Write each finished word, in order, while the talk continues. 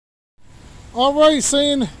All right,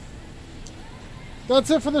 saying that's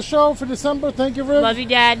it for the show for December. Thank you, Riv. Love you,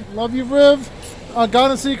 Dad. Love you, Riv.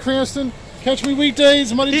 Garden City, Cranston. Catch me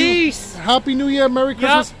weekdays, Monday Peace. through. Happy New Year, Merry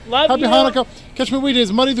Christmas, love Happy you. Hanukkah. Catch me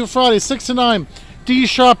weekdays, Monday through Friday, 6 to 9. D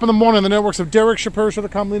Sharp in the morning. The networks of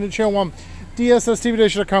DerekShapiro.com, Lena Channel 1,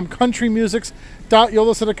 DSSTV.com,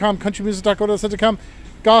 CountryMusics.yolosite.com, CountryMusic.go.com,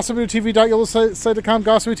 GossipRadioTV.yolosite.com,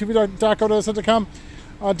 GossipRadioTV.go.com,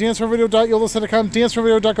 DanceRadio.yolosite.com,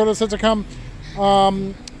 DanceRadio.go.com,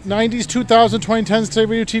 90s, 2000s, 2010s, Today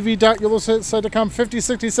Radio TV.yolosite.com,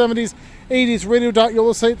 50s, 60s, 70s, 80s,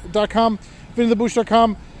 radio.yolosite.com,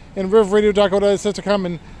 VinnyTheBoosh.com, and RivRadio.go.com,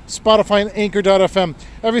 and Spotify and Anchor.fm.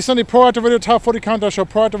 Every Sunday, Proactive Radio Top 40 Countdown Show,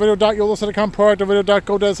 ProactiveRadio.yolosite.com,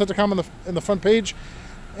 ProactiveRadio.go.com in the front page.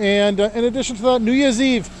 And in addition to that, New Year's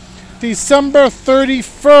Eve, December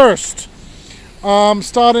 31st,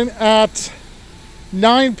 starting at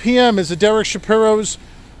 9 p.m. is the Derek Shapiro's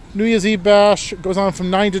New Year's Eve Bash. It goes on from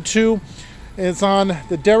 9 to 2. It's on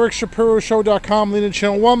the DerekShapiroShow.com, Lena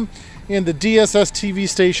Channel 1, and the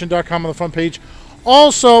DSSTVStation.com on the front page.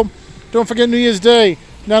 Also, don't forget New Year's Day,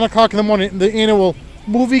 9 o'clock in the morning, the annual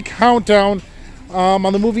movie countdown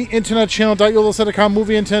on the Movie Internet Channel.yolosite.com,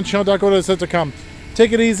 Movie Internet Channel.go.com.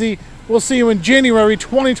 Take it easy. We'll see you in January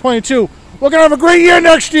 2022. We're going to have a great year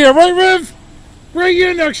next year, right, Riv? Great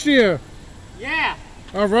year next year. Yeah.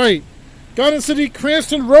 All right. Garden City,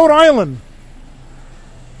 Cranston, Rhode Island.